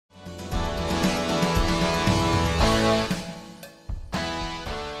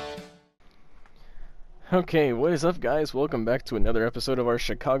Okay, what is up, guys? Welcome back to another episode of our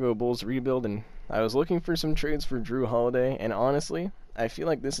Chicago Bulls rebuild, and I was looking for some trades for Drew Holiday, and honestly, I feel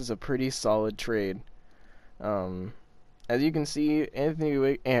like this is a pretty solid trade. As you can see,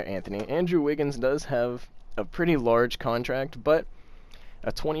 Andrew Wiggins does have a pretty large contract, but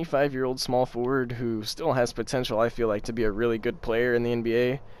a 25-year-old small forward who still has potential, I feel like, to be a really good player in the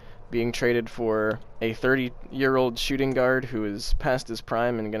NBA, being traded for a 30-year-old shooting guard who is past his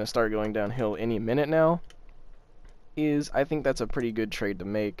prime and going to start going downhill any minute now, I think that's a pretty good trade to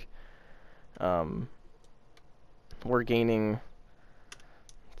make. We're gaining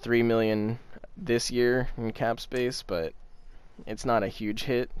 $3 million this year in cap space, but it's not a huge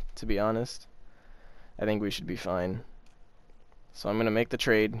hit, to be honest. I think we should be fine. So I'm going to make the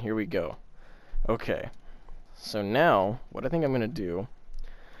trade. Here we go. Okay. So now, what I think I'm going to do,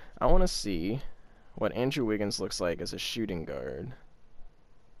 I want to see what Andrew Wiggins looks like as a shooting guard.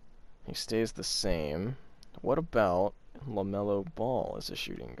 He stays the same. What about LaMelo Ball as a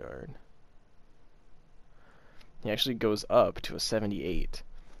shooting guard? He actually goes up to a 78.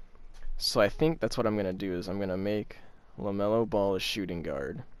 So I think that's what I'm going to do, is I'm going to make LaMelo Ball a shooting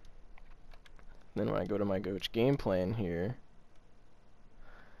guard. Then when I go to my coach game plan here,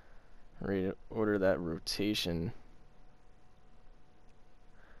 order that rotation.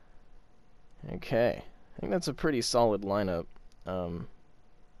 Okay, I think that's a pretty solid lineup.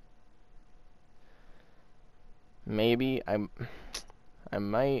 Maybe I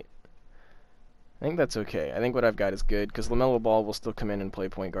think that's okay. I think what I've got is good, because LaMelo Ball will still come in and play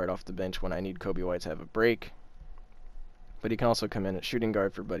point guard off the bench when I need Kobe White to have a break. But he can also come in at shooting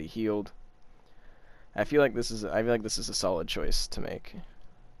guard for Buddy Hield. I feel like this is a solid choice to make.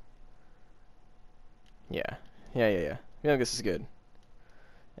 Yeah. I feel like this is good.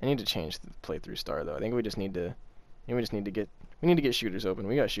 I need to change the playthrough star though. I think we just need to get shooters open.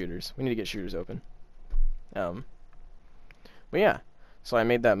 We got shooters. We need to get shooters open. But yeah. So I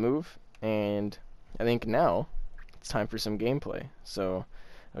made that move, and I think now it's time for some gameplay. So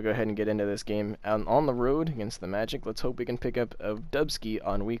I'll go ahead and get into this game on the road against the Magic. Let's hope we can pick up a dubski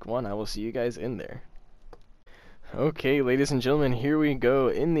on week 1. I will see you guys in there. Okay, ladies and gentlemen, here we go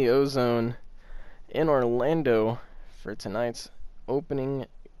in the Ozone in Orlando for tonight's opening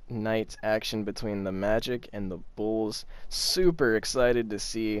night action between the Magic and the Bulls. Super excited to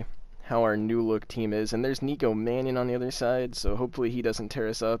see how our new look team is, and there's Nico Mannion on the other side, so hopefully he doesn't tear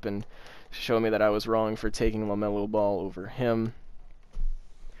us up and show me that I was wrong for taking LaMelo Ball over him.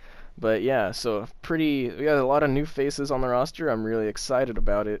 But yeah, so we got a lot of new faces on the roster. I'm really excited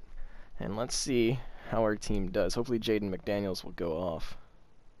about it, and let's see how our team does. Hopefully Jaden McDaniels will go off.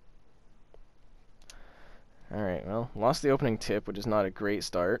 Alright, well, lost the opening tip, which is not a great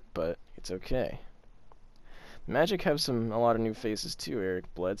start, but it's okay. Magic have a lot of new faces too. Eric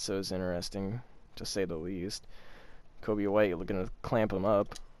Bledsoe is interesting, to say the least. Kobe White looking to clamp him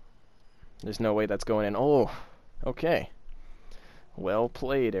up. There's no way that's going in. Oh, okay. Well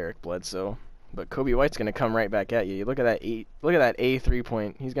played, Eric Bledsoe. But Kobe White's gonna come right back at you. Look at that A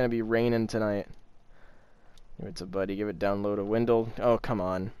 3-point. He's gonna be raining tonight. Give it to Buddy. Give it down low to Wendell. Oh, come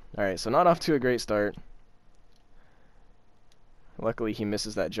on. Alright, so not off to a great start. Luckily he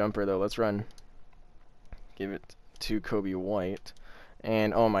misses that jumper though. Let's run. Give it to Kobe White.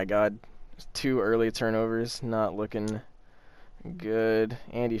 And oh my god, 2 early turnovers. Not looking good.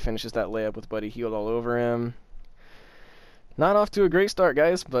 And he finishes that layup with Buddy Hield all over him. Not off to a great start,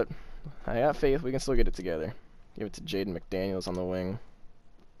 guys, but I got faith we can still get it together. Give it to Jaden McDaniels on the wing.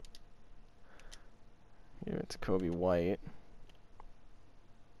 Give it to Kobe White.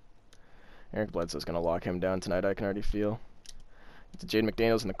 Eric Bledsoe's going to lock him down tonight, I can already feel. To Jaden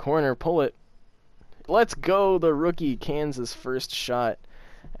McDaniels in the corner. Pull it. Let's go. The rookie Kansas first shot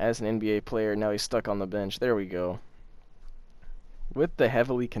as an NBA player. Now he's stuck on the bench. There we go. With the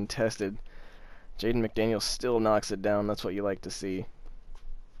heavily contested, Jaden McDaniels still knocks it down. That's what you like to see.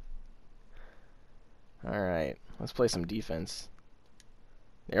 Alright. Let's play some defense.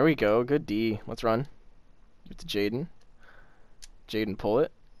 There we go. Good D. Let's run. Give it to Jaden. Jaden, pull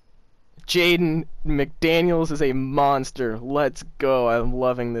it. Jaden McDaniels is a monster. Let's go. I'm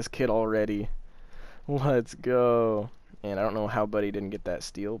loving this kid already. Let's go. And I don't know how Buddy didn't get that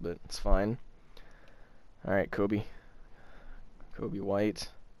steal, but it's fine. Alright, Kobe. Kobe White.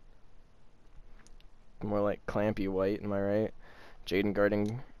 More like Clampy White, am I right? Jaden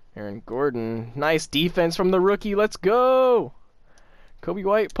guarding Aaron Gordon. Nice defense from the rookie. Let's go. Kobe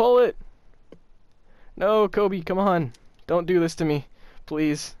White, pull it. No, Kobe, come on. Don't do this to me.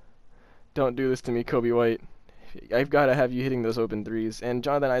 Please. Don't do this to me, Kobe White. I've got to have you hitting those open threes. And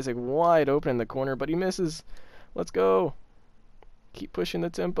Jonathan Isaac wide open in the corner, but he misses. Let's go. Keep pushing the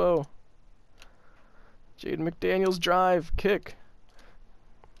tempo. Jaden McDaniels drive, kick.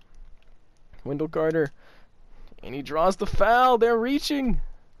 Wendell Carter. And he draws the foul. They're reaching.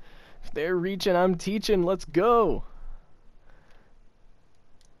 If they're reaching, I'm teaching. Let's go.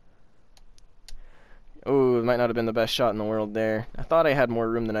 Oh, it might not have been the best shot in the world there. I thought I had more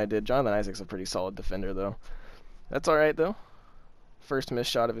room than I did. Jonathan Isaac's a pretty solid defender, though. That's alright, though. First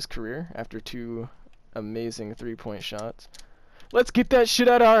missed shot of his career after 2 amazing 3-point shots. Let's get that shit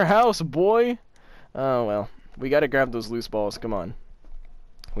out of our house, boy! Oh, well. We gotta grab those loose balls. Come on.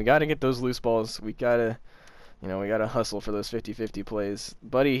 We gotta get those loose balls. We gotta, we gotta hustle for those 50-50 plays.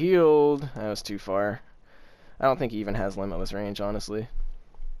 Buddy Hield. That was too far. I don't think he even has limitless range, honestly.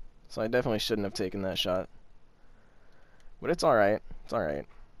 So I definitely shouldn't have taken that shot. But it's alright. It's alright.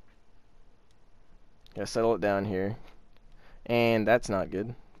 Gotta settle it down here. And that's not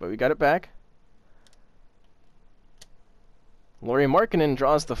good. But we got it back. Lauri Markkanen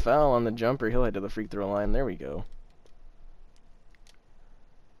draws the foul on the jumper. He'll head to the free throw line. There we go.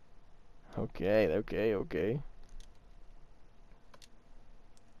 Okay.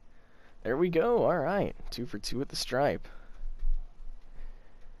 There we go. Alright. 2 for 2 at the stripe.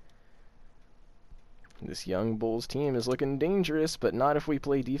 This young Bulls team is looking dangerous, but not if we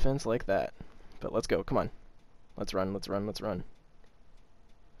play defense like that. But let's go. Come on. Let's run.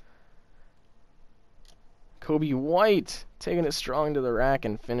 Kobe White taking it strong to the rack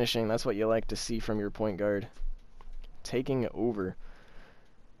and finishing. That's what you like to see from your point guard. Taking over.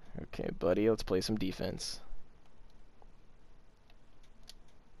 Okay, buddy, let's play some defense.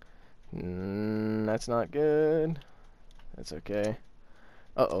 That's not good. That's okay.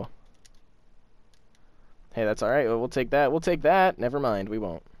 Uh-oh. Hey, that's alright. We'll take that. We'll take that. Never mind. We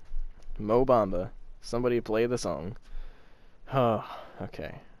won't. Mo Bamba. Somebody play the song. Oh,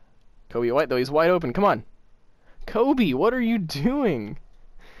 okay. Kobe White, though. He's wide open. Come on. Kobe, what are you doing?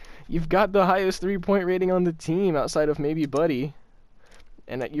 You've got the highest 3-point rating on the team outside of maybe Buddy.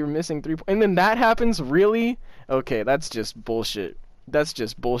 And you're missing 3 points. And then that happens? Really? Okay, that's just bullshit. That's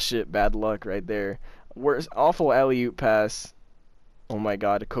just bullshit bad luck right there. Worst, awful alley-oop pass. Oh my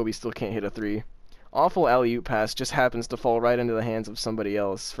god, Kobe still can't hit a 3. Awful alley-oop pass just happens to fall right into the hands of somebody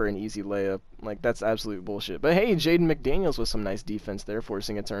else for an easy layup. Like, that's absolute bullshit. But hey, Jaden McDaniels with some nice defense there,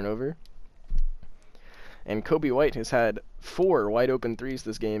 forcing a turnover. And Kobe White has had 4 wide-open 3s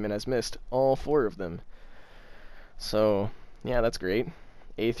this game and has missed all 4 of them. So, yeah, that's great.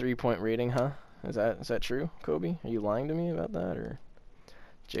 A 3-point rating, huh? Is that true, Kobe? Are you lying to me about that? Or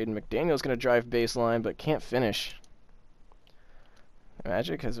Jaden McDaniels going to drive baseline, but can't finish. The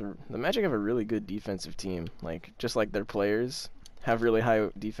Magic have a really good defensive team. Like, just like their players have really high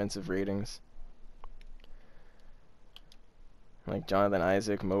defensive ratings. Like Jonathan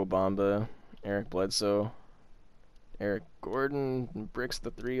Isaac, Mo Bamba, Eric Bledsoe, Eric Gordon bricks the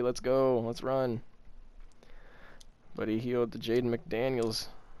 3. Let's go. Let's run. Buddy Hield to Jaden McDaniels.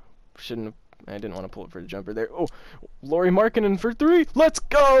 I didn't want to pull it for the jumper there. Oh, Lauri Markkanen for 3. Let's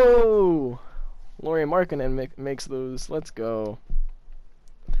go. Lauri Markkanen makes those. Let's go.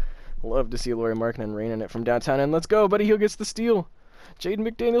 Love to see Lauri Markkanen raining it from downtown. And let's go. Buddy Hield gets the steal. Jaden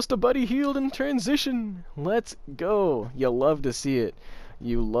McDaniels to Buddy Hield in transition. Let's go. You love to see it.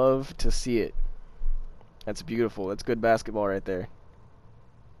 You love to see it. That's beautiful. That's good basketball right there.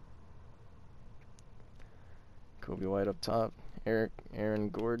 Kobe White up top. Aaron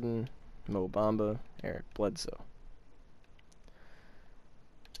Gordon. Mo Bamba. Eric Bledsoe.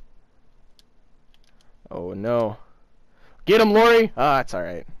 Oh no. Get him, Lauri! Ah, that's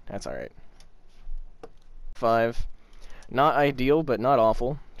alright. That's alright. 5. Not ideal, but not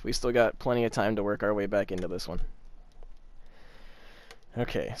awful. We still got plenty of time to work our way back into this one.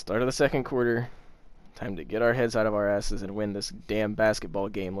 Okay, start of the second quarter. Time to get our heads out of our asses and win this damn basketball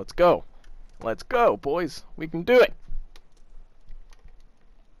game. Let's go. Let's go, boys. We can do it.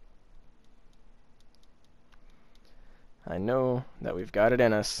 I know that we've got it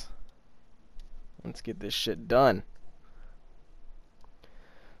in us. Let's get this shit done.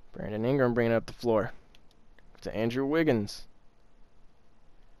 Brandon Ingram bringing it up the floor to Andrew Wiggins.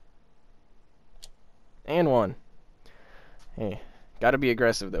 And 1. Hey, gotta be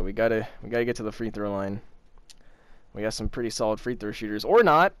aggressive though. We gotta get to the free throw line. We got some pretty solid free throw shooters, or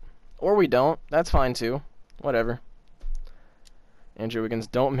not, or we don't. That's fine too. Whatever. Andrew Wiggins,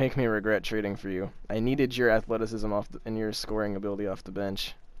 don't make me regret trading for you. I needed your athleticism and your scoring ability off the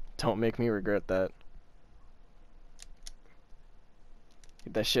bench. Don't make me regret that.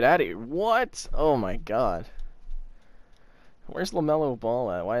 Get that shit out of here. What? Oh my god. Where's LaMelo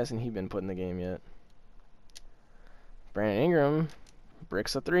Ball at? Why hasn't he been put in the game yet? Brandon Ingram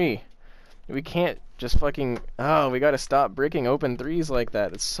bricks a 3. We can't just fucking... Oh, we gotta stop bricking open 3s like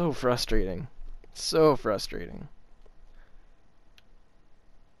that. It's so frustrating. So frustrating.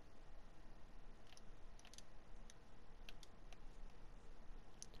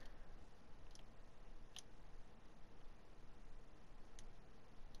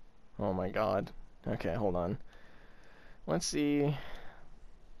 Oh my god. Okay, hold on. Let's see.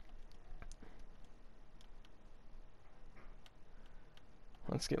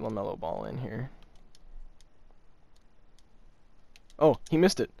 Let's get LaMelo Ball in here. Oh, he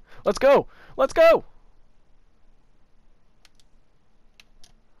missed it. Let's go! Let's go!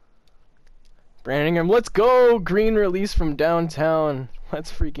 Brandon Ingram, let's go! Green release from downtown.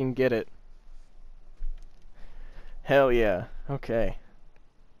 Let's freaking get it. Hell yeah. Okay.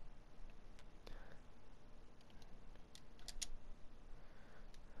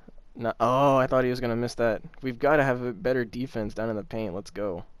 No, oh, I thought he was going to miss that. We've got to have a better defense down in the paint. Let's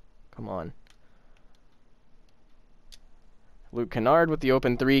go. Come on. Luke Kennard with the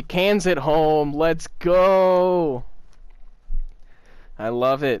open three. Cans it home. Let's go. I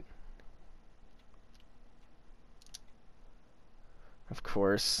love it. Of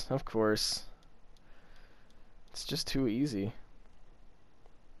course. Of course. It's just too easy.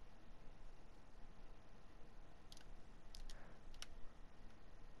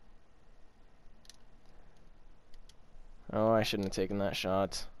 Oh, I shouldn't have taken that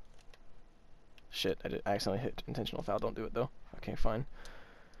shot. Shit, I accidentally hit intentional foul. Don't do it, though. Okay, fine.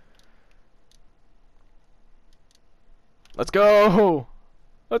 Let's go!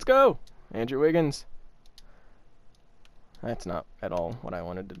 Let's go! Andrew Wiggins. That's not at all what I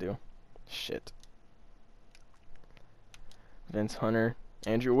wanted to do. Shit. Vince Hunter.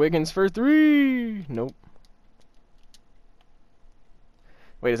 Andrew Wiggins for three! Nope.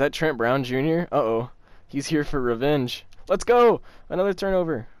 Wait, is that Trent Brown Jr.? Uh-oh. He's here for revenge. Let's go! Another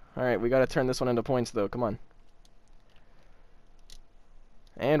turnover. Alright, we gotta turn this one into points, though. Come on.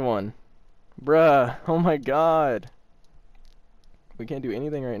 And one. Bruh. Oh my god. We can't do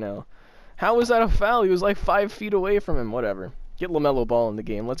anything right now. How was that a foul? He was like 5 feet away from him. Whatever. Get LaMelo Ball in the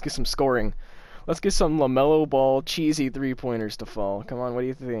game. Let's get some scoring. Let's get some LaMelo Ball cheesy three-pointers to fall. Come on, what do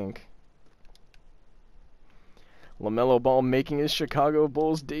you think? LaMelo Ball making his Chicago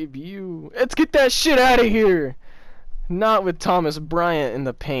Bulls debut. Let's get that shit out of here! Not with Thomas Bryant in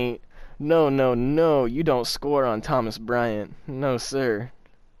the paint. No, no, no. You don't score on Thomas Bryant. No, sir.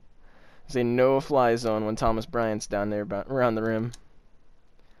 There's a no-fly zone when Thomas Bryant's down there around the rim.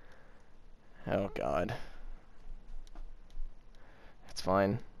 Oh, God. It's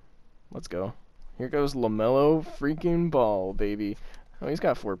fine. Let's go. Here goes LaMelo freaking Ball, baby. Oh, he's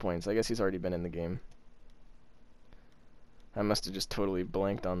got 4 points. I guess he's already been in the game. I must have just totally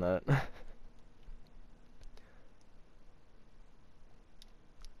blanked on that.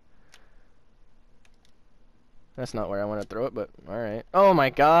 That's not where I want to throw it, but alright. Oh my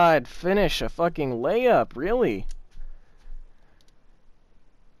god, finish a fucking layup, really?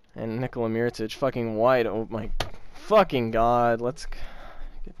 And Nikola Mirotic fucking wide, oh my fucking god, let's...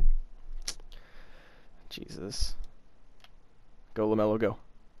 Jesus. Go LaMelo, go.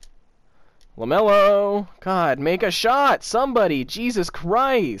 LaMelo! God, make a shot! Somebody! Jesus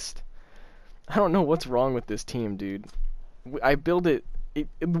Christ! I don't know what's wrong with this team, dude. I build it...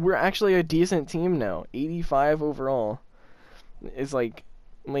 we're actually a decent team now. 85 overall. It's like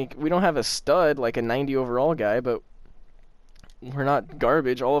we don't have a stud, like a 90 overall guy, but we're not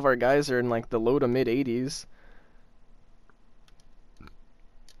garbage. All of our guys are in like the low to mid 80s.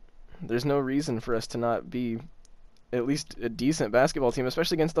 There's no reason for us to not be at least a decent basketball team,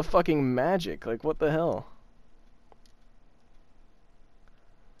 especially against the fucking Magic. Like, what the hell?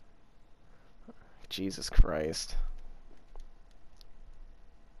 Jesus Christ.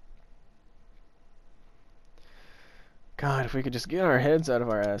 God, if we could just get our heads out of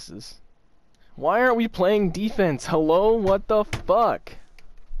our asses. Why aren't we playing defense? Hello? What the fuck?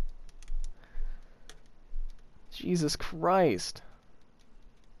 Jesus Christ.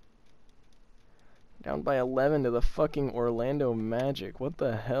 Down by 11 to the fucking Orlando Magic. What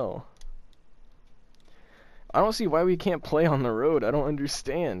the hell? I don't see why we can't play on the road. I don't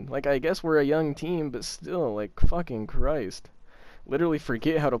understand. Like, I guess we're a young team, but still, like, fucking Christ. Literally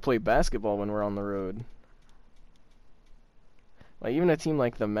forget how to play basketball when we're on the road. Like, even a team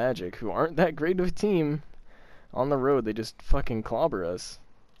like the Magic, who aren't that great of a team, on the road, they just fucking clobber us.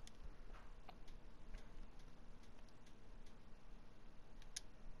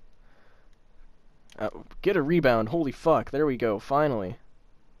 Get a rebound. Holy fuck. There we go. Finally.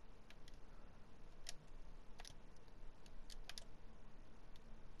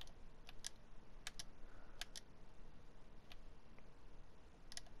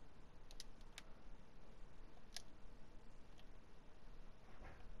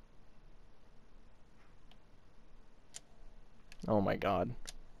 Oh my god.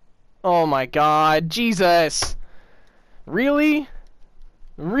 Oh my god, Jesus! Really?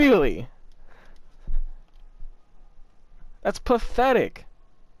 Really? That's pathetic.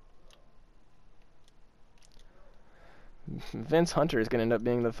 Vince Hunter is gonna end up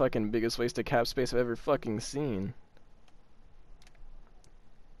being the fucking biggest waste of cap space I've ever fucking seen.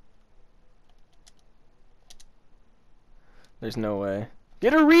 There's no way.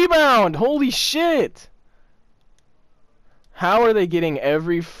 Get a rebound! Holy shit! How are they getting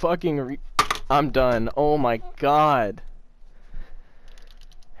every fucking I'm done. Oh my god.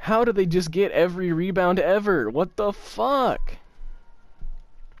 How do they just get every rebound ever? What the fuck?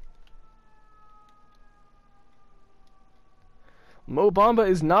 Mo Bamba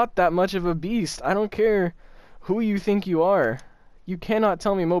is not that much of a beast. I don't care who you think you are. You cannot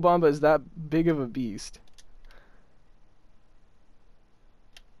tell me Mo Bamba is that big of a beast.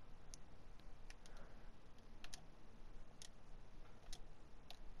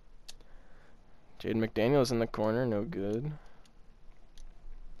 Jaden McDaniels in the corner, no good.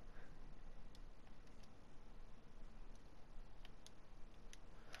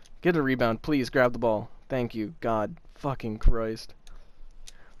 Get a rebound, please. Grab the ball. Thank you. God fucking Christ.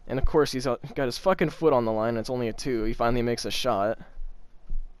 And of course he's got his fucking foot on the line. It's only a 2. He finally makes a shot.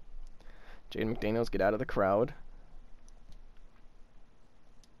 Jaden McDaniels, get out of the crowd.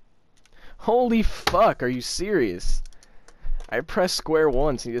 Holy fuck, are you serious? I press square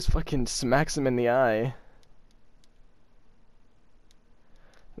once, he just fucking smacks him in the eye.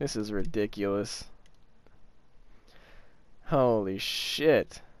 This is ridiculous. Holy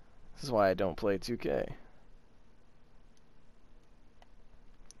shit. This is why I don't play 2K.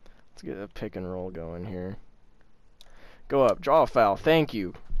 Let's get a pick and roll going here. Go up, draw a foul, thank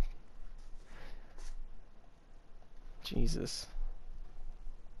you. Jesus.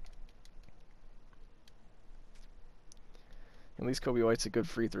 At least Kobe White's a good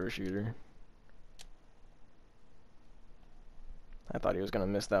free throw shooter. I thought he was going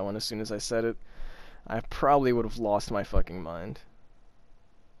to miss that one as soon as I said it. I probably would have lost my fucking mind.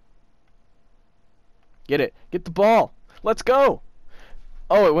 Get it. Get the ball. Let's go.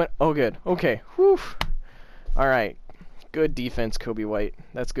 Oh, it went. Oh, good. Okay. Whew. Alright. Good defense, Kobe White.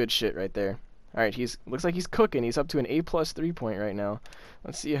 That's good shit right there. Alright, looks like he's cooking. He's up to an A+ 3-point right now.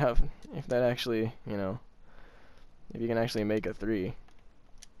 Let's see if that actually, you know, if you can actually make a 3. It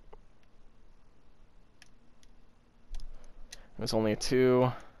was only a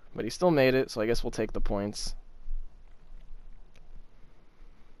 2, but he still made it, so I guess we'll take the points.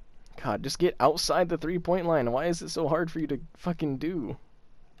 God, just get outside the 3-point line. Why is it so hard for you to fucking do?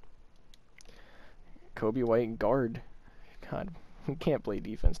 Kobe White guard. God, we can't play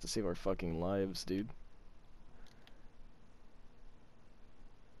defense to save our fucking lives, dude.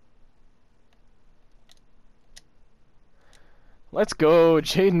 Let's go,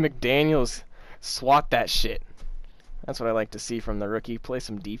 Jaden McDaniels. Swat that shit. That's what I like to see from the rookie. Play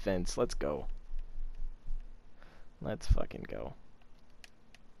some defense. Let's go. Let's fucking go.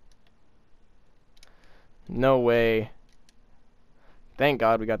 No way. Thank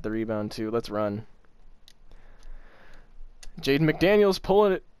God we got the rebound too. Let's run. Jaden McDaniels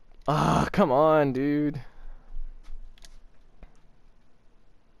pulling it. Ah, come on, dude.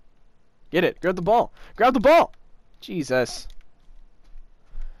 Get it. Grab the ball. Grab the ball. Jesus.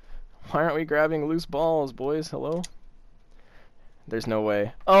 Why aren't we grabbing loose balls, boys? Hello? There's no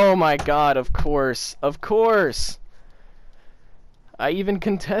way. Oh my God, of course. Of course. I even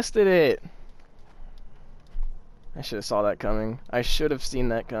contested it. I should have saw that coming. I should have seen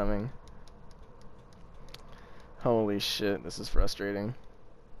that coming. Holy shit, this is frustrating.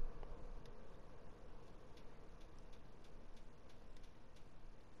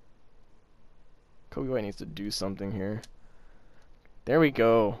 Kobe White needs to do something here. There we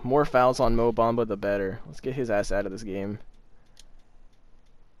go. More fouls on Mo Bamba, the better. Let's get his ass out of this game.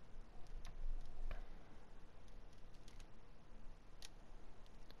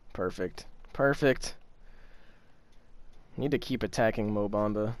 Perfect. Perfect. Need to keep attacking Mo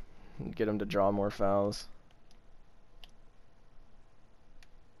Bamba and get him to draw more fouls.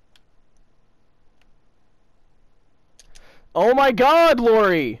 Oh my God,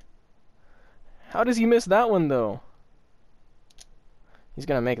 Laurie! How does he miss that one, though? He's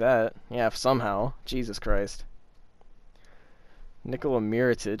gonna make that. Yeah, somehow. Jesus Christ. Nikola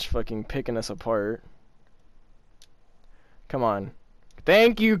Mirotic fucking picking us apart. Come on.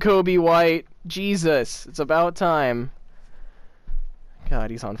 Thank you, Kobe White. Jesus, it's about time.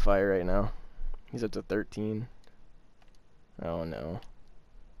 God, he's on fire right now. He's up to 13. Oh no.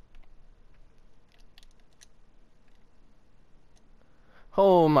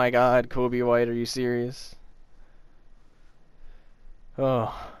 Oh my God, Kobe White, are you serious?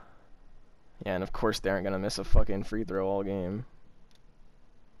 Oh. Yeah, and of course they aren't going to miss a fucking free throw all game.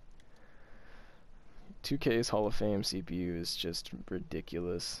 2K's Hall of Fame CPU is just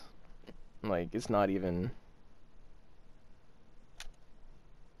ridiculous. Like, it's not even...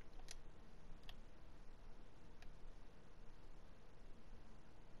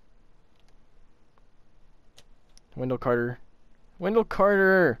 Wendell Carter. Wendell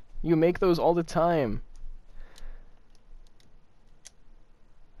Carter! You make those all the time.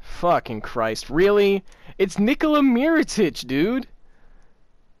 Fucking Christ. Really? It's Nikola Mirotic, dude!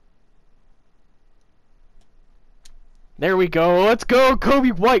 There we go. Let's go!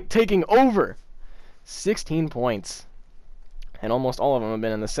 Kobe White taking over! 16 points. And almost all of them have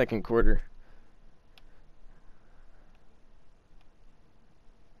been in the second quarter.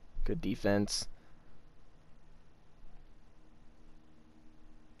 Good defense.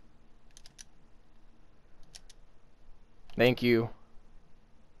 Thank you.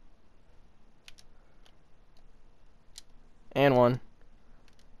 And one.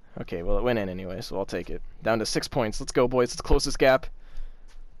 Okay, well it went in anyway, so I'll take it. Down to 6 points. Let's go, boys. Let's close this gap.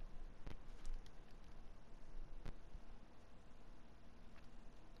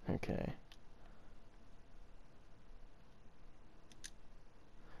 Okay.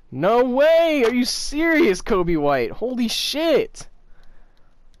 No way! Are you serious, Kobe White? Holy shit!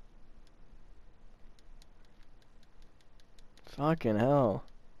 Fucking hell.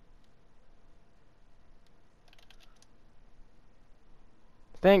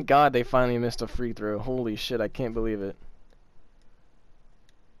 Thank God they finally missed a free throw. Holy shit, I can't believe it.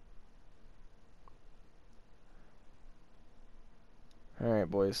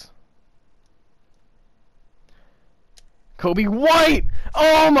 Alright, boys. Kobe White!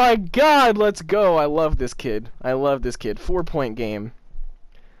 Oh my God, let's go! I love this kid. I love this kid. 4-point game.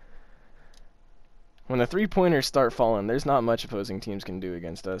 When the three-pointers start falling, there's not much opposing teams can do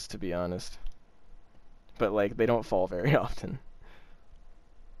against us, to be honest. But, like, they don't fall very often.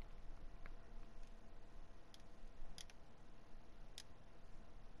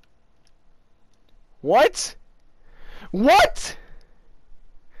 What? What?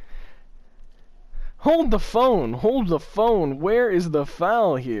 Hold the phone. Hold the phone. Where is the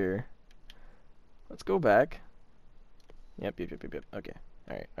foul here? Let's go back. Yep. Okay.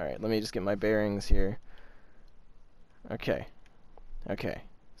 Alright. Let me just get my bearings here. Okay.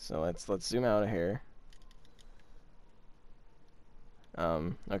 So let's zoom out of here.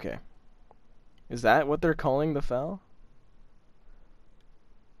 Okay. Is that what they're calling the foul?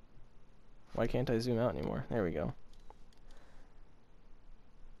 Why can't I zoom out anymore? There we go.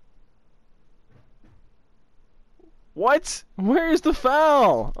 What? Where is the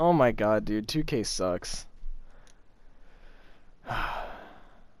foul? Oh my God, dude. 2K sucks.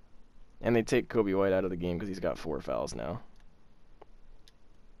 And they take Kobe White out of the game because he's got 4 fouls now.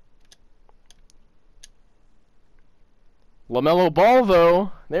 LaMelo Ball,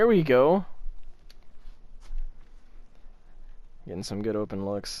 though. There we go. Getting some good open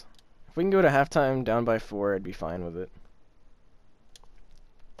looks. If we can go to halftime down by 4, I'd be fine with it.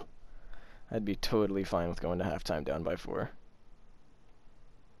 I'd be totally fine with going to halftime down by 4.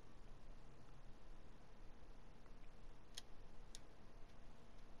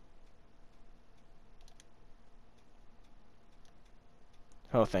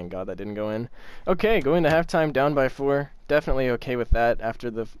 Oh, thank God that didn't go in. Okay, going to halftime down by 4. Definitely okay with that after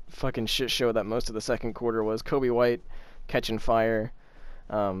the fucking shit show that most of the second quarter was. Kobe White catching fire.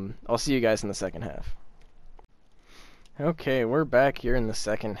 I'll see you guys in the second half. Okay, we're back here in the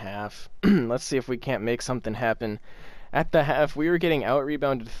second half. Let's see if we can't make something happen. At the half, we were getting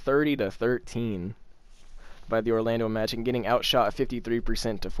out-rebounded 30-13 by the Orlando Magic and getting outshot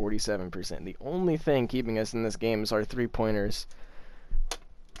 53% to 47%. The only thing keeping us in this game is our three-pointers.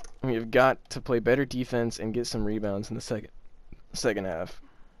 We've got to play better defense and get some rebounds in the second half.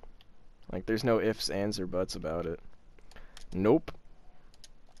 Like, there's no ifs, ands, or buts about it. Nope.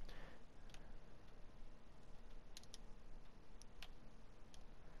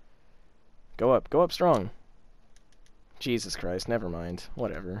 Go up strong. Jesus Christ, never mind.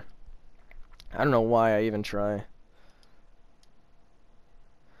 Whatever. I don't know why I even try.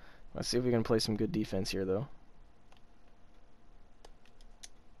 Let's see if we can play some good defense here, though.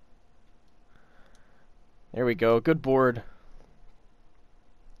 There we go. Good board.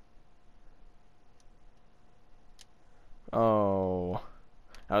 Oh.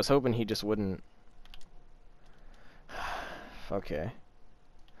 I was hoping he just wouldn't. Okay.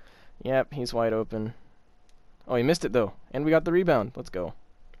 Yep, he's wide open. Oh, he missed it, though. And we got the rebound. Let's go.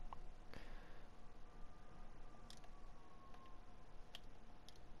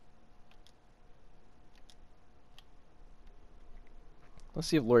 Let's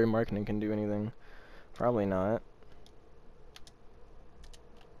see if Laurie Markkinen can do anything. Probably not.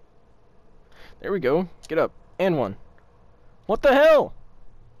 There we go. Get up. And one. What the hell?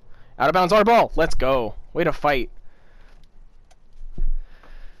 Out of bounds, our ball. Let's go. Way to fight.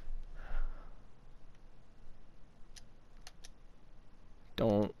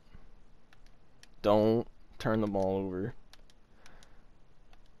 Don't turn the ball over.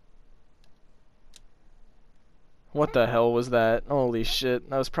 What the hell was that? Holy shit.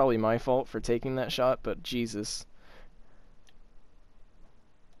 That was probably my fault for taking that shot, but Jesus.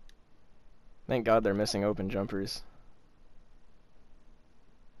 Thank God they're missing open jumpers.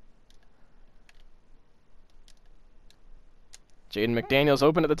 Jaden McDaniels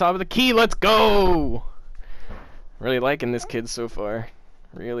open at the top of the key. Let's go! Really liking this kid so far.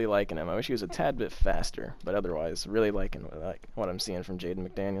 Really liking him. I wish he was a tad bit faster, but otherwise, really liking what I'm seeing from Jaden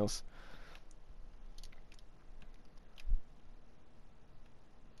McDaniels.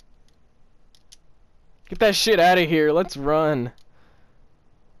 Get that shit out of here. Let's run.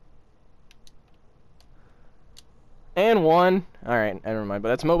 And one. Alright, never mind. But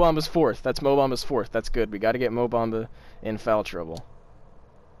that's Mo Bamba's fourth. That's Mo Bamba's fourth. That's good. We got to get Mo Bamba in foul trouble.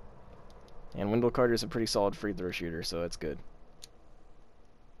 And Wendell Carter's a pretty solid free throw shooter, so that's good.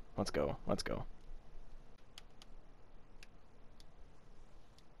 Let's go. Let's go.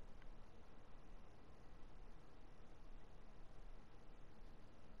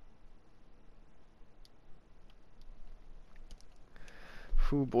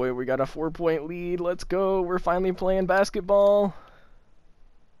 Oh boy, we got a 4-point lead. Let's go. We're finally playing basketball.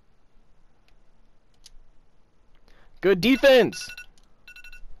 Good defense.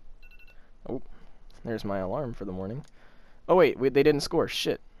 Oh, there's my alarm for the morning. Oh wait, they didn't score.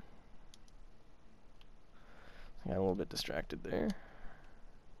 Shit. I got a little bit distracted there.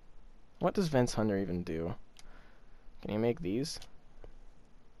 What does Vince Hunter even do? Can he make these?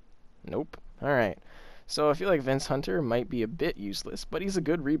 Nope. Alright. So I feel like Vince Hunter might be a bit useless, but he's a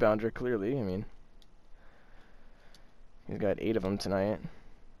good rebounder, clearly. I mean, he's got 8 of them tonight.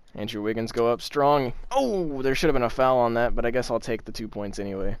 Andrew Wiggins go up strong. Oh, there should have been a foul on that, but I guess I'll take the 2 points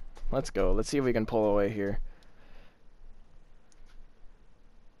anyway. Let's go. Let's see if we can pull away here.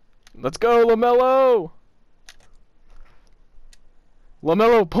 Let's go, LaMelo!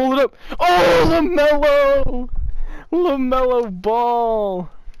 LaMelo, pull it up! Oh, LaMelo! LaMelo ball!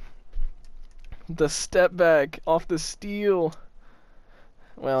 The step back off the steal.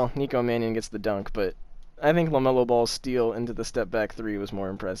 Well, Nico Mannion gets the dunk, but I think LaMelo Ball's steal into the step back 3 was more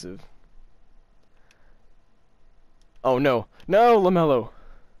impressive. Oh no. No, LaMelo!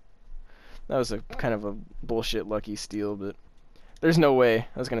 That was a kind of a bullshit lucky steal, but there's no way.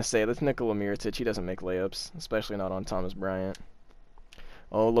 I was gonna say, that's Nikola Mirotic. He doesn't make layups, especially not on Thomas Bryant.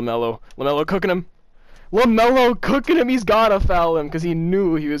 Oh, LaMelo. LaMelo cooking him! LaMelo cooking him! He's gotta foul him, because he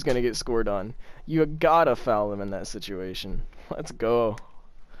knew he was gonna get scored on. You gotta foul him in that situation. Let's go.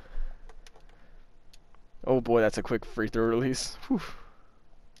 Oh boy, that's a quick free throw release. Whew.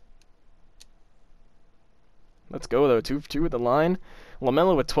 Let's go though, 2-2 at the line.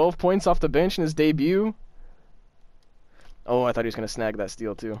 LaMelo with 12 points off the bench in his debut. Oh, I thought he was gonna snag that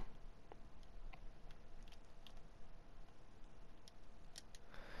steal too.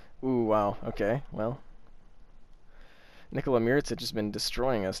 Ooh, wow, okay, well. Nikola Mirotic has been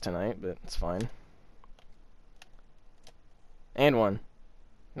destroying us tonight, but it's fine. And one.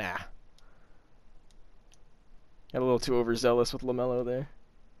 Nah. Got a little too overzealous with LaMelo there.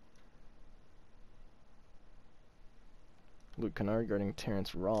 Luke Kennard guarding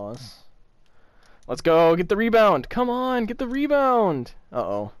Terrence Ross. Let's go, get the rebound! Come on, get the rebound!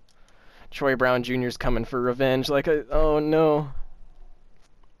 Uh-oh. Troy Brown Jr.'s coming for revenge like a... Oh, no.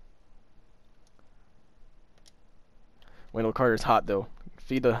 Wendell Carter's hot, though.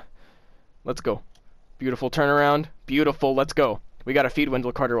 Feed the... Let's go. Beautiful turnaround. Beautiful, let's go. We gotta feed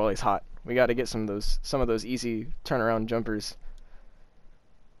Wendell Carter while he's hot. We gotta get some of those easy turnaround jumpers.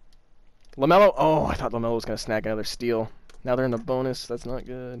 LaMelo... Oh, I thought LaMelo was gonna snag another steal. Now they're in the bonus. That's not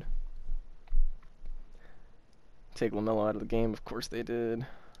good. Take LaMelo out of the game. Of course they did.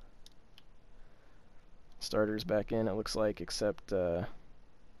 Starters back in, it looks like, except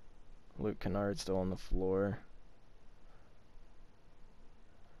Luke Kennard still on the floor.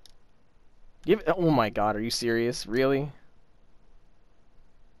 Oh my god, are you serious? Really?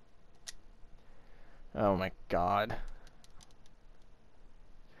 Oh my god.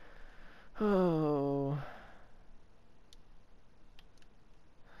 Oh.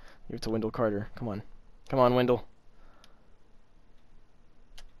 Give it to Wendell Carter. Come on. Come on, Wendell.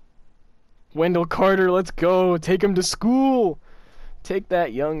 Wendell Carter, let's go. Take him to school. Take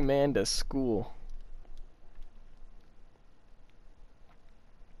that young man to school.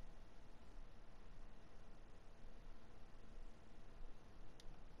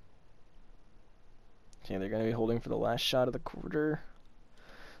 Okay, they're going to be holding for the last shot of the quarter.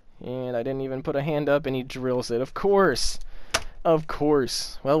 And I didn't even put a hand up, and he drills it. Of course! Of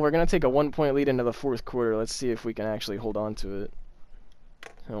course. Well, we're going to take a 1-point lead into the fourth quarter. Let's see if we can actually hold on to it.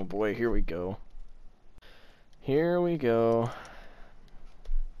 Oh boy, here we go. Here we go.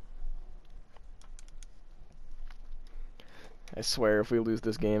 I swear, if we lose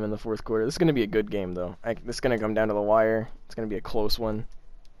this game in the fourth quarter, this is going to be a good game, though. This is going to come down to the wire. It's going to be a close one.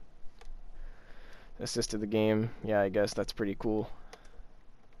 Assist of the game. Yeah, I guess that's pretty cool.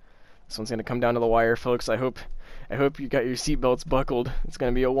 This one's going to come down to the wire, folks. I hope you got your seatbelts buckled. It's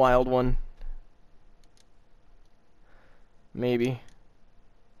going to be a wild one. Maybe.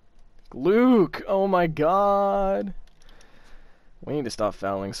 Luke! Oh my god! We need to stop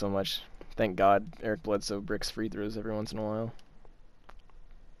fouling so much. Thank God Eric Bledsoe bricks free throws every once in a while.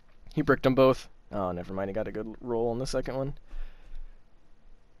 He bricked them both. Oh, never mind. He got a good roll on the second one.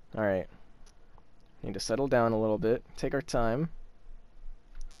 Alright. Need to settle down a little bit. Take our time.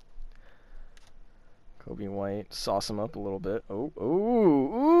 Kobe White. Sauce him up a little bit. Oh,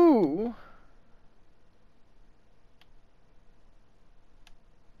 ooh, ooh!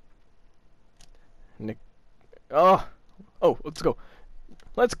 Nick. Oh! Oh, let's go.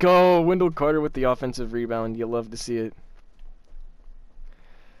 Let's go! Wendell Carter with the offensive rebound. You love to see it.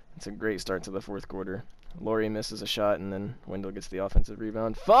 It's a great start to the fourth quarter. Laurie misses a shot, and then Wendell gets the offensive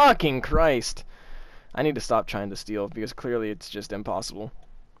rebound. Fucking Christ! I need to stop trying to steal, because clearly it's just impossible.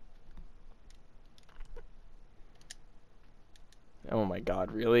 Oh my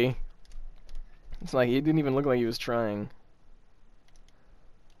god, really? It's like, he didn't even look like he was trying.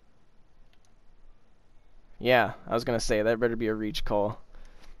 Yeah, I was gonna say, that better be a reach call.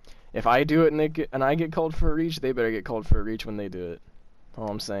 If I do it and I get called for a reach, they better get called for a reach when they do it. All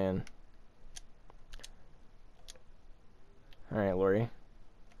I'm saying. Alright, Laurie.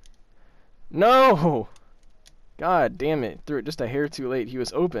 No! God damn it. Threw it just a hair too late. He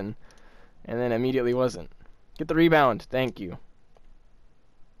was open, and then immediately wasn't. Get the rebound. Thank you.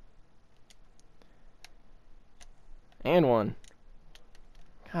 And one.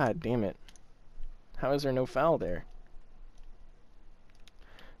 God damn it. How is there no foul there?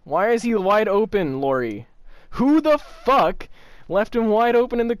 Why is he wide open, Laurie? Who the fuck left him wide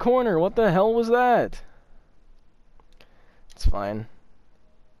open in the corner? What the hell was that? It's fine.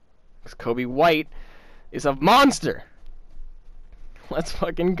 Because Kobe White is a monster. Let's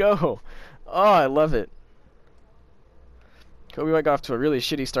fucking go. Oh, I love it. Kobe White got off to a really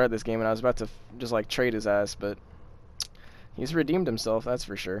shitty start this game, and I was about to just like trade his ass, but he's redeemed himself, that's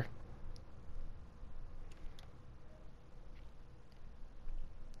for sure.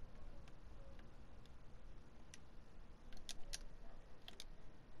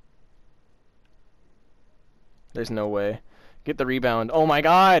 There's no way. Get the rebound. Oh my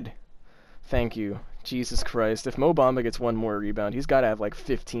god! Thank you. Jesus Christ. If Mo Bamba gets one more rebound, he's got to have like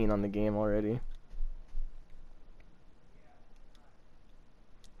 15 on the game already.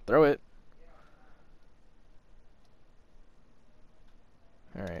 Throw it.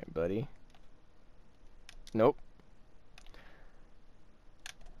 Alright, buddy. Nope.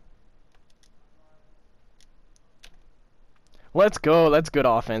 Let's go. That's good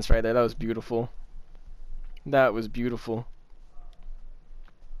offense right there. That was beautiful. That was beautiful.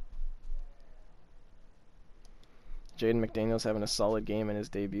 Jaden McDaniels having a solid game in his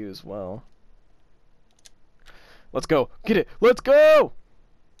debut as well. Let's go. Get it. Let's go!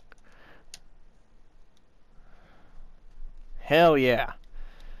 Hell yeah.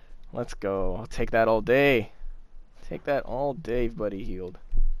 Let's go. I'll take that all day. Take that all day, buddy Healed.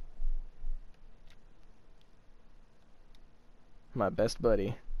 My best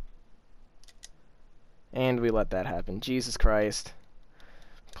buddy. And we let that happen. Jesus Christ.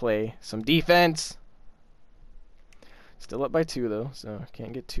 Play some defense. Still up by 2 though, so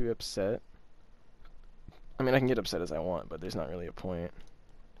can't get too upset. I mean, I can get upset as I want, but there's not really a point.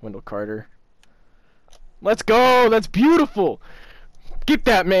 Wendell Carter. Let's go! That's beautiful! Get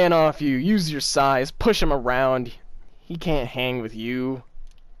that man off you. Use your size. Push him around. He can't hang with you.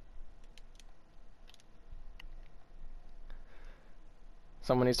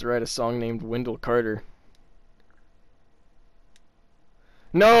 Someone needs to write a song named Wendell Carter.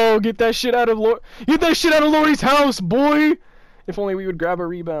 No, get that shit out of Laurie's house, boy! If only we would grab a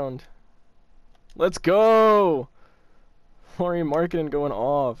rebound. Let's go! Laurie Marketing going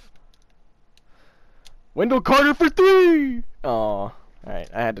off. Wendell Carter for 3! Aw. Alright,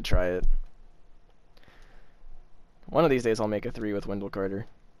 I had to try it. One of these days I'll make a 3 with Wendell Carter.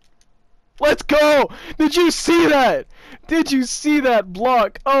 Let's go! Did you see that? Did you see that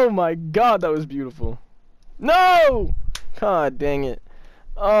block? Oh my god, that was beautiful. No! God dang it.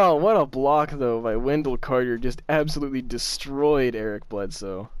 Oh, what a block, though, by Wendell Carter. Just absolutely destroyed Eric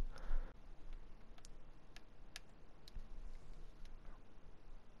Bledsoe.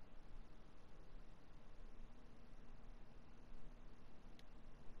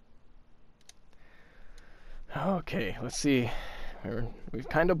 Okay, let's see. We've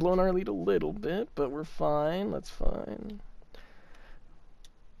kind of blown our lead a little bit, but we're fine. That's fine.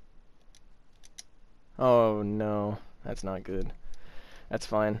 Oh, no. That's not good. That's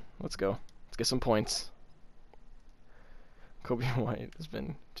fine. Let's go. Let's get some points. Kobe White has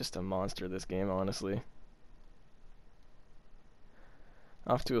been just a monster this game, honestly.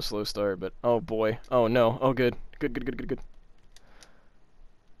 Off to a slow start, but oh boy. Oh no. Oh good. Good, good, good, good, good.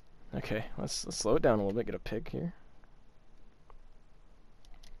 Okay, let's slow it down a little bit, get a pick here.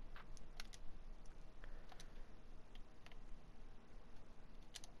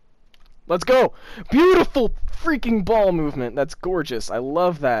 Let's go! Beautiful freaking ball movement. That's gorgeous. I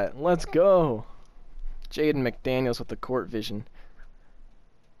love that. Let's go. Jaden McDaniels with the court vision.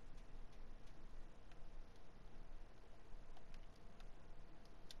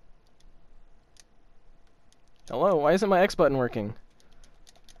 Hello, why isn't my X button working?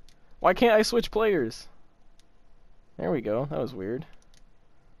 Why can't I switch players? There we go. That was weird.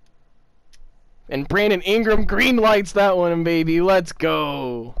 And Brandon Ingram green lights that one, baby. Let's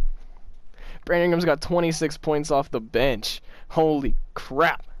go. Brandon Ingram's got 26 points off the bench. Holy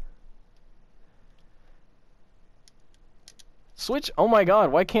crap. Switch. Oh my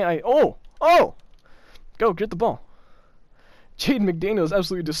god. Why can't I? Oh! Oh! Go, get the ball. Jaden McDaniels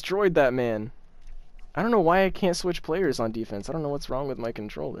absolutely destroyed that man. I don't know why I can't switch players on defense. I don't know what's wrong with my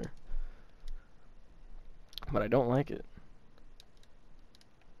controller. But I don't like it.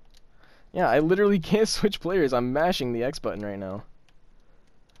 Yeah, I literally can't switch players. I'm mashing the X button right now.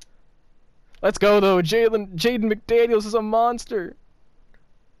 Let's go, though. Jaden McDaniels is a monster.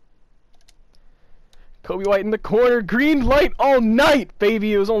 Kobe White in the corner. Green light all night,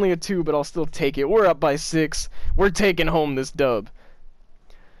 baby. It was only a 2, but I'll still take it. We're up by 6. We're taking home this dub.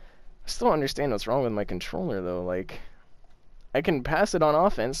 I still don't understand what's wrong with my controller, though. Like, I can pass it on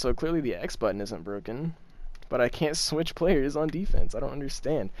offense, so clearly the X button isn't broken. But I can't switch players on defense. I don't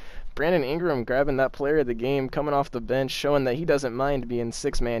understand. Brandon Ingram grabbing that player of the game, coming off the bench, showing that he doesn't mind being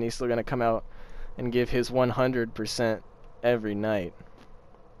 6-man. He's still going to come out and give his 100% every night.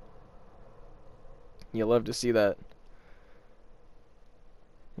 You love to see that.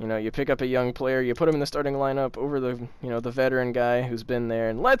 You know, you pick up a young player, you put him in the starting lineup over the, you know, the veteran guy who's been there,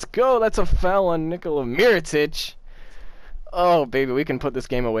 and let's go! That's a foul on Nikola Mirotic. Oh, baby, we can put this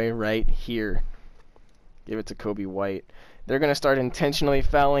game away right here. Give it to Kobe White. They're going to start intentionally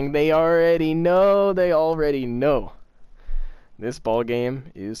fouling. They already know. They already know. This ball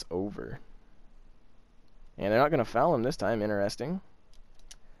game is over. And they're not going to foul him this time. Interesting.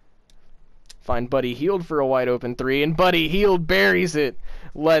 Find Buddy Hield for a wide open 3, and Buddy Hield buries it.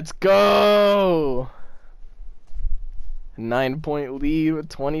 Let's go! 9-point lead with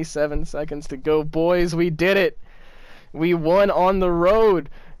 27 seconds to go. Boys, we did it! We won on the road!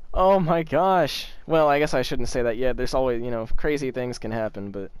 Oh my gosh. Well, I guess I shouldn't say that yet. There's always, you know, crazy things can happen,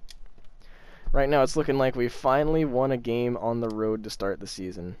 but right now it's looking like we finally won a game on the road to start the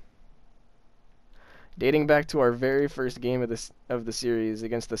season. Dating back to our very first game of the series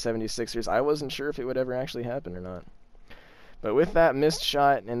against the 76ers, I wasn't sure if it would ever actually happen or not. But with that missed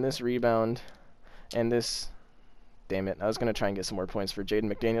shot and this rebound and this... Damn it, I was going to try and get some more points for Jaden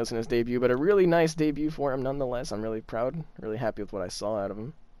McDaniels in his debut, but a really nice debut for him nonetheless. I'm really proud, really happy with what I saw out of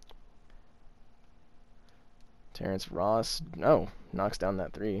him. Terrence Ross, knocks down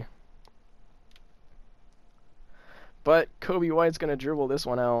that 3. But Kobe White's going to dribble this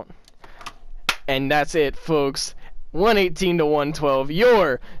one out. And that's it, folks. 118-112.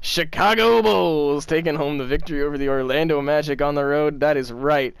 Your Chicago Bulls taking home the victory over the Orlando Magic on the road. That is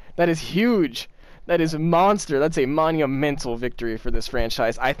right. That is huge. That is a monster. That's a monumental victory for this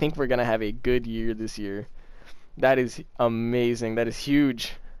franchise. I think we're going to have a good year this year. That is amazing. That is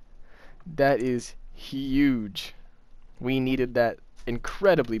huge. That is huge. We needed that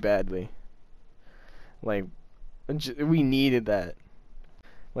incredibly badly. Like, we needed that.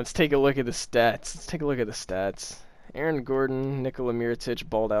 Let's take a look at the stats. Aaron Gordon, Nikola Mirotic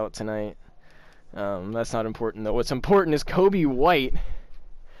balled out tonight. That's not important, though. What's important is Kobe White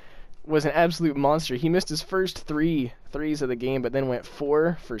was an absolute monster. He missed his first 3 threes of the game, but then went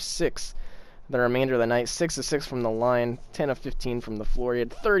 4 for 6 the remainder of the night. 6 of 6 from the line, 10 of 15 from the floor. He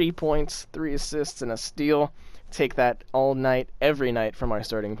had 30 points, 3 assists, and a steal. Take that all night, every night from our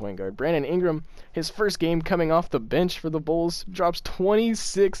starting point guard. Brandon Ingram, his first game coming off the bench for the Bulls, drops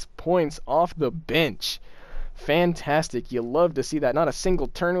 26 points off the bench. Fantastic. You love to see that. Not a single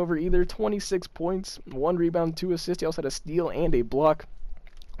turnover either. 26 points, 1 rebound, 2 assists. He also had a steal and a block.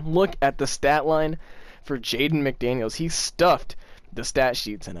 Look at the stat line for Jaden McDaniels. He stuffed the stat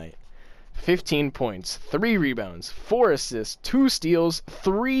sheet tonight. 15 points, 3 rebounds, 4 assists, 2 steals,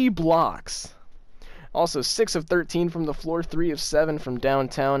 3 blocks. Also 6 of 13 from the floor, 3 of 7 from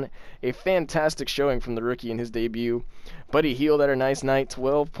downtown. A fantastic showing from the rookie in his debut. Buddy Hield had a nice night,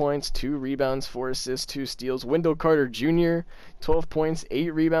 12 points, 2 rebounds, 4 assists, 2 steals. Wendell Carter Jr., 12 points,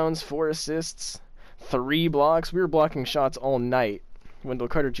 8 rebounds, 4 assists, 3 blocks. We were blocking shots all night. Wendell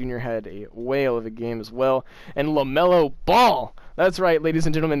Carter Jr. had a whale of a game as well. And LaMelo Ball, that's right, ladies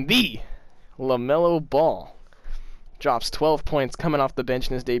and gentlemen, the LaMelo Ball drops 12 points coming off the bench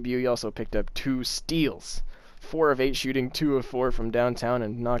in his debut. He also picked up 2 steals, 4 of 8 shooting, 2 of 4 from downtown,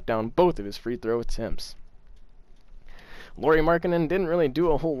 and knocked down both of his free throw attempts. Lauri Markkanen didn't really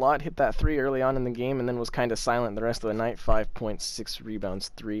do a whole lot, hit that 3 early on in the game, and then was kind of silent the rest of the night. 5 points, 6 rebounds,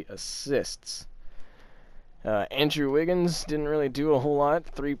 3 assists. Andrew Wiggins didn't really do a whole lot,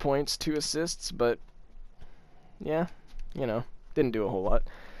 3 points, 2 assists, but yeah, you know, didn't do a whole lot.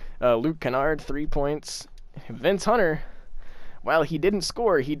 Luke Kennard, 3 points. Vince Hunter, while he didn't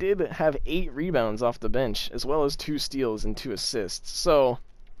score, he did have 8 rebounds off the bench, as well as 2 steals and 2 assists. So,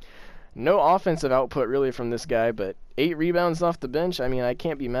 no offensive output really from this guy, but 8 rebounds off the bench, I mean, I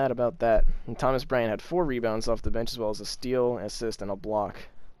can't be mad about that. And Thomas Bryant had 4 rebounds off the bench, as well as a steal, assist, and a block.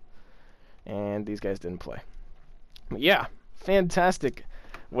 And these guys didn't play. But yeah, fantastic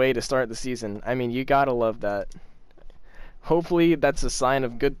way to start the season. I mean, you gotta love that. Hopefully that's a sign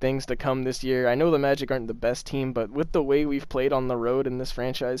of good things to come this year. I know the Magic aren't the best team, but with the way we've played on the road in this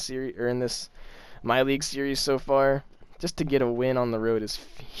franchise series, or in this MyLeague series so far, just to get a win on the road is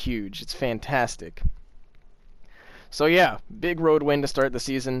huge. It's fantastic. So yeah, big road win to start the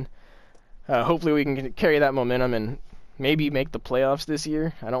season. Hopefully we can carry that momentum and maybe make the playoffs this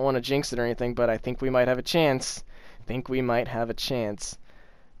year. I don't want to jinx it or anything, but I think we might have a chance.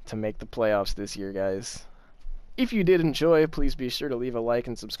 To make the playoffs this year, guys. If you did enjoy, please be sure to leave a like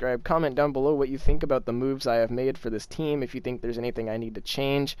and subscribe. Comment down below what you think about the moves I have made for this team. If you think there's anything I need to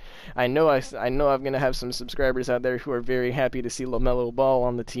change. I know I'm going to have some subscribers out there who are very happy to see LaMelo Ball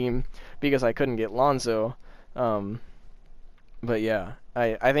on the team because I couldn't get Lonzo. But yeah,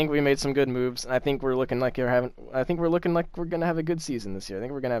 I think we made some good moves. I think we're looking like we're going to have a good season this year. I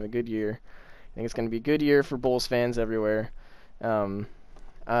think we're going to have a good year. I think it's going to be a good year for Bulls fans everywhere.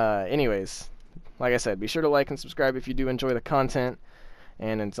 Anyways, like I said, be sure to like and subscribe if you do enjoy the content.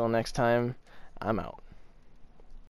 And until next time, I'm out.